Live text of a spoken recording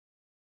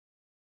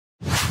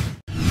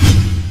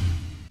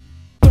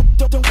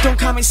Don't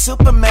call me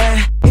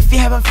Superman if you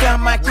haven't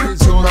found my What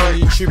is going on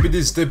YouTube? It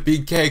is the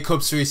Big K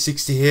Cops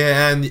 360 here,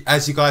 and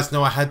as you guys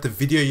know, I had the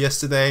video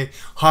yesterday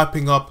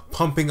hyping up,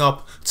 pumping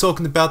up,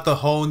 talking about the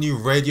whole new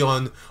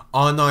Radeon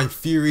R9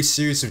 Fury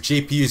series of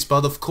GPUs.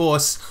 But of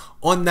course,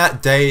 on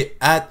that day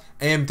at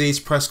AMD's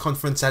press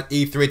conference at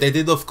E3, they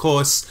did of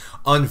course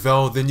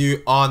unveil the new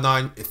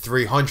R9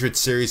 300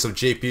 series of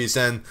GPUs.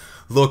 And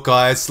look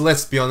guys,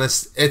 let's be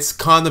honest, it's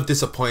kind of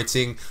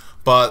disappointing,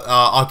 but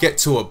I'll get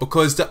to it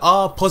because there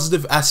are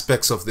positive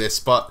aspects of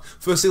this. But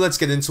firstly, let's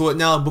get into it.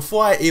 Now,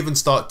 before I even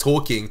start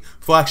talking,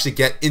 before I actually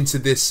get into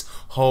this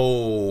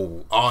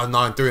whole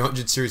R9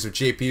 300 series of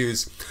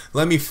GPUs,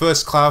 let me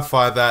first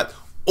clarify that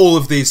all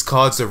of these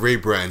cards are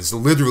rebrands.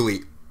 Literally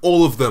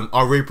all of them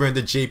are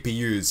rebranded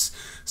GPUs.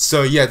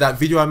 So yeah, that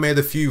video I made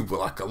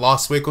like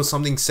last week or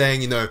something,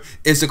 saying, you know,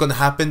 is it going to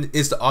happen?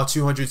 Is the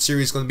R200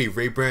 series going to be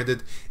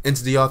rebranded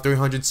into the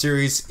R300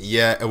 series?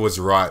 Yeah, it was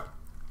right.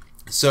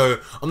 So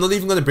I'm not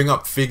even going to bring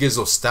up figures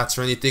or stats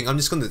or anything. I'm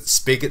just going to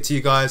speak it to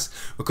you guys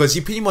because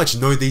you pretty much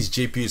know these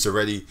GPUs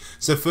already.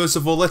 So first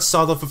of all, let's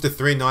start off with the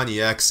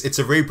 390X. It's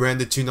a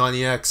rebranded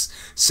 290X,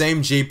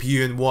 same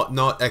GPU and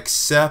whatnot,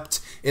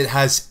 except it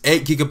has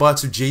 8GB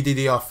of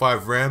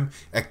GDDR5 RAM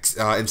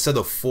instead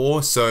of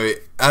 4. So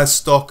as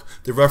stock,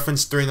 the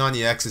reference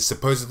 390X is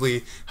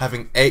supposedly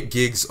having 8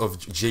 gigs of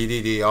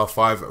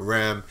GDDR5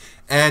 RAM,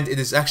 and it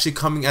is actually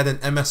coming at an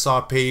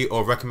MSRP,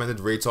 or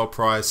recommended retail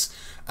price,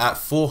 at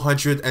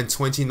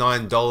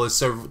 $429.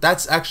 So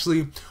that's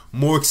actually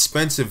more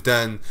expensive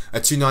than a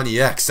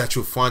 290X that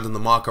you'll find on the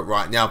market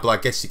right now, but I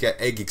guess you get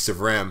 8 gigs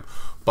of RAM.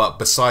 But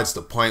besides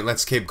the point,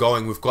 let's keep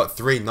going. We've got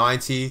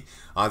 390.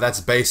 That's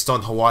based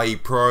on Hawaii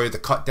Pro, the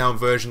cut down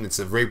version. It's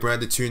a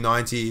rebranded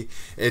 290.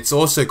 It's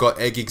also got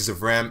 8 gigs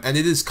of RAM, and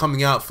it is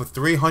coming out for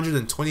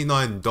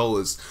 $329,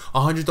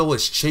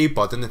 $100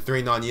 cheaper than the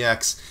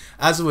 390X.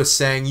 As I was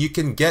saying, you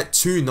can get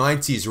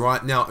 290s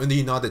right now in the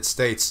United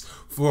States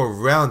for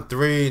around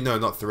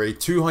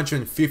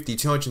 250,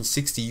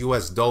 260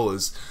 US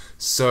dollars.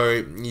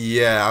 So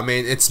yeah, I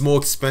mean, it's more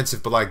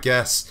expensive, but I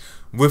guess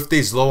with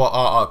these lower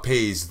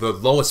RRPs, the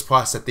lowest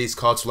price that these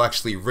cards will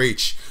actually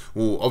reach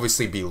will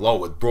obviously be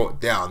lowered,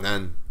 brought down,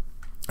 and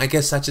I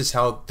guess that's just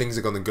how things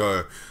are going to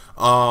go.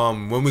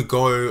 When we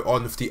go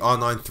on with the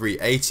R9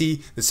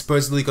 380, there's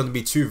supposedly going to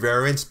be 2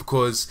 variants,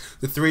 because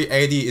the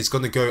 380 is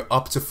going to go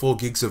up to 4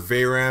 gigs of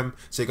VRAM,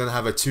 so you're going to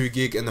have a 2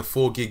 gig and a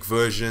 4 gig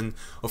version.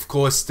 Of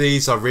course,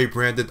 these are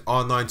rebranded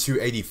R9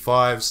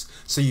 285s,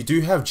 so you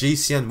do have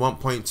GCN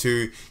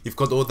 1.2, you've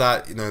got all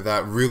that, you know,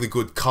 that really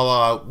good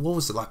color, what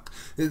was it like?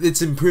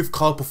 It's improved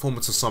color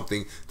performance or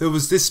something. There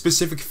was this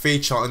specific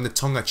feature in the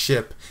Tonga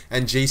chip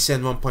and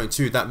GCN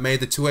 1.2 that made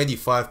the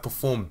 285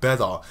 perform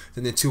better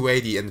than the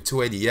 280 and the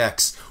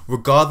 280X,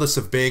 regardless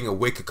of being a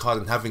weaker card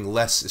and having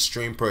less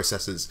stream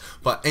processors.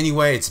 But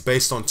anyway, it's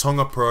based on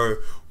Tonga Pro,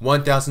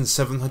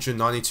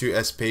 1792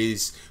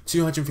 SPs,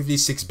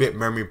 256-bit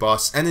memory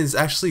bus, and is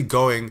actually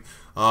going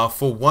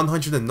for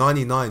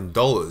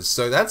 $199.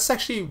 So that's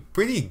actually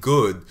pretty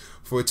good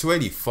for a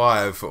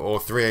 285 or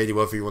 380,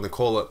 whatever you want to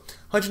call it.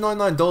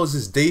 $199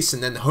 is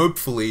decent, and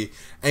hopefully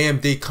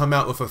AMD come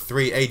out with a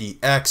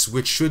 380X,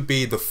 which should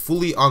be the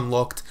fully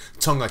unlocked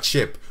Tonga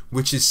chip,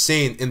 which is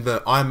seen in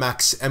the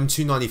iMax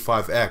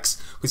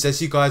M295X, because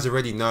as you guys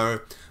already know,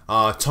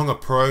 Tonga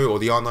Pro, or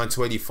the R9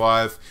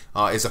 285,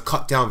 is a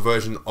cut down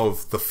version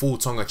of the full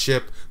Tonga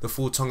chip. The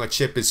full Tonga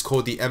chip is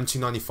called the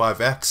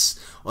M295X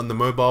on the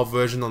mobile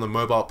version, on the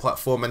mobile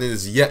platform, and it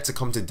is yet to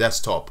come to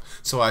desktop.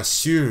 So I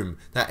assume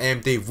that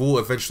AMD will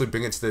eventually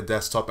bring it to the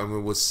desktop, and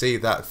we will see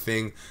that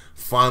thing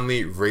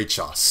finally reach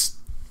us.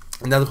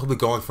 And that'll probably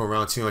go on for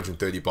around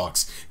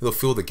 $230. It'll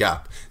fill the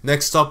gap.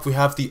 Next up, we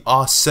have the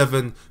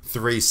R7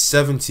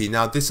 370.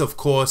 Now, this, of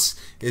course,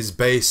 is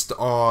based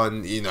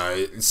on, you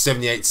know,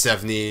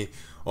 7870.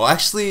 Or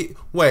actually,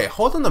 wait,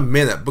 hold on a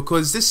minute,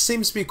 because this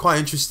seems to be quite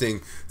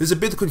interesting. There's a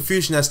bit of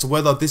confusion as to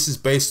whether this is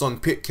based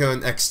on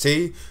Pitcairn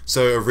XT,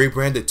 so a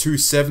rebranded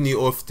 270,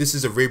 or if this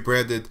is a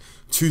rebranded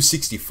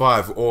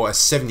 265 or a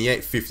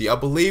 7850. I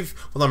believe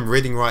what I'm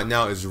reading right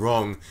now is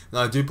wrong, and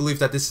I do believe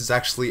that this is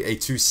actually a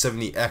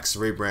 270X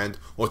rebrand,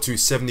 or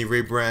 270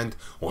 rebrand,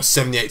 or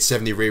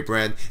 7870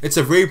 rebrand. It's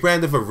a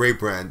rebrand of a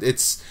rebrand.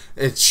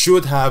 It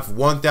should have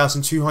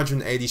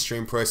 1280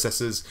 stream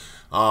processors,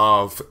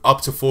 of up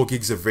to 4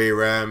 gigs of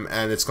VRAM,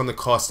 and it's going to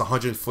cost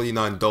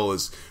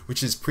 $149,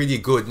 which is pretty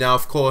good. Now,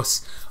 of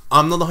course,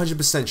 I'm not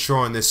 100% sure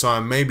on this, so I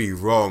may be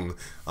wrong.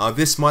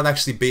 This might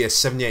actually be a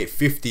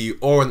 7850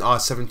 or an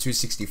R7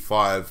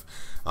 265.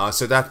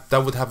 So that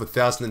would have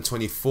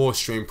 1024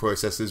 stream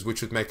processors,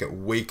 which would make it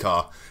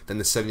weaker than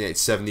the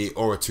 7870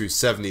 or a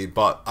 270.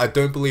 But I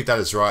don't believe that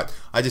is right.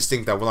 I just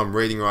think that what I'm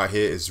reading right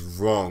here is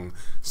wrong.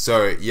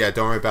 So yeah,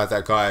 don't worry about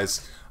that, guys.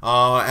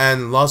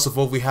 And last of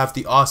all, we have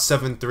the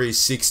R7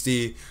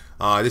 360.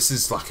 This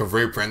is like a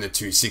rebranded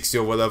 260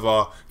 or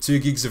whatever. 2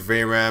 gigs of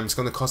VRAM. It's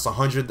going to cost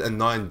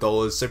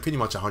 $109, so pretty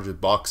much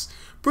 $100.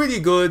 Pretty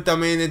good. I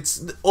mean,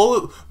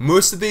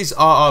 most of these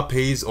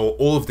RRPs, or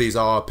all of these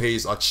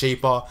RRPs, are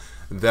cheaper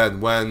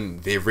than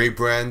when the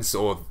rebrands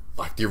or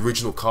like the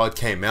original card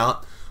came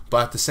out.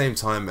 But at the same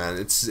time, man,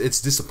 it's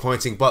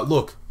disappointing. But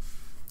look,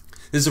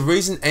 there's a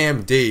reason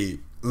AMD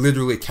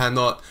literally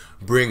cannot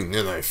bring,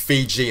 you know,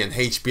 Fiji and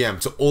HBM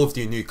to all of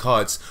the new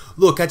cards.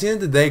 Look, at the end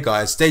of the day,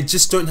 guys, they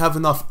just don't have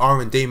enough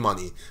R&D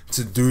money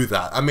to do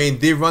that. I mean,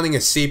 they're running a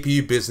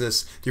CPU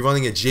business, they're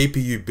running a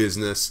GPU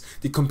business,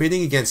 they're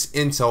competing against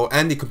Intel,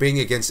 and they're competing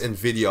against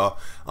Nvidia.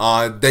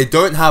 They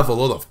don't have a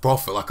lot of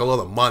profit, like a lot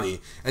of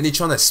money, and they're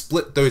trying to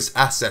split those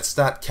assets,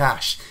 that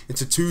cash,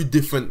 into two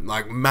different,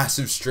 like,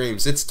 massive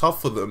streams. It's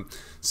tough for them.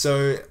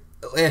 So,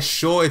 yeah,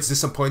 sure, it's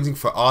disappointing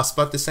for us,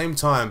 but at the same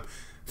time,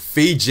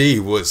 Fiji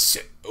was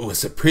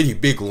a pretty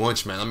big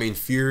launch, man. I mean,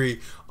 Fury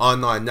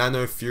R9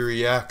 Nano,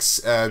 Fury X,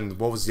 and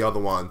what was the other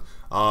one?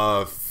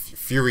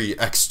 Fury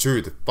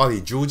X2, the bloody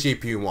dual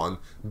GPU one.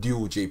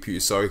 Dual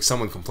GPU, sorry,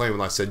 someone complained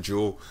when I said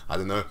dual, I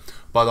don't know.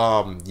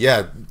 But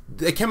yeah,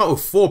 they came out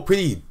with 4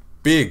 pretty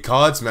big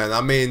cards, man.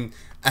 I mean,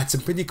 at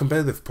some pretty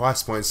competitive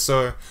price points.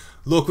 So,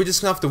 look, we're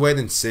just gonna have to wait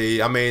and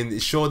see. I mean,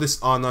 sure, this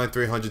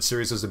R300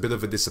 series was a bit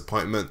of a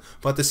disappointment,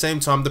 but at the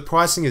same time, the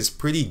pricing is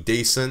pretty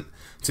decent,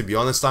 to be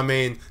honest. I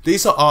mean,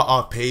 these are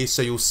RRP,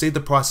 so you'll see the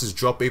prices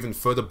drop even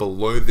further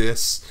below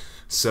this.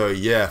 So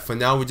yeah, for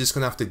now, we're just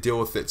gonna have to deal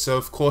with it. So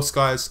of course,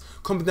 guys,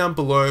 comment down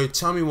below,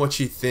 tell me what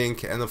you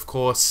think, and of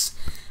course,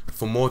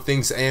 for more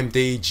things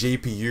AMD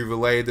GPU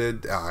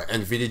related,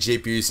 Nvidia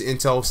GPUs,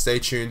 Intel, stay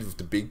tuned with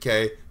the Big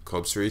K,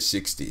 Cobbs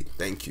 360.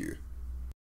 Thank you.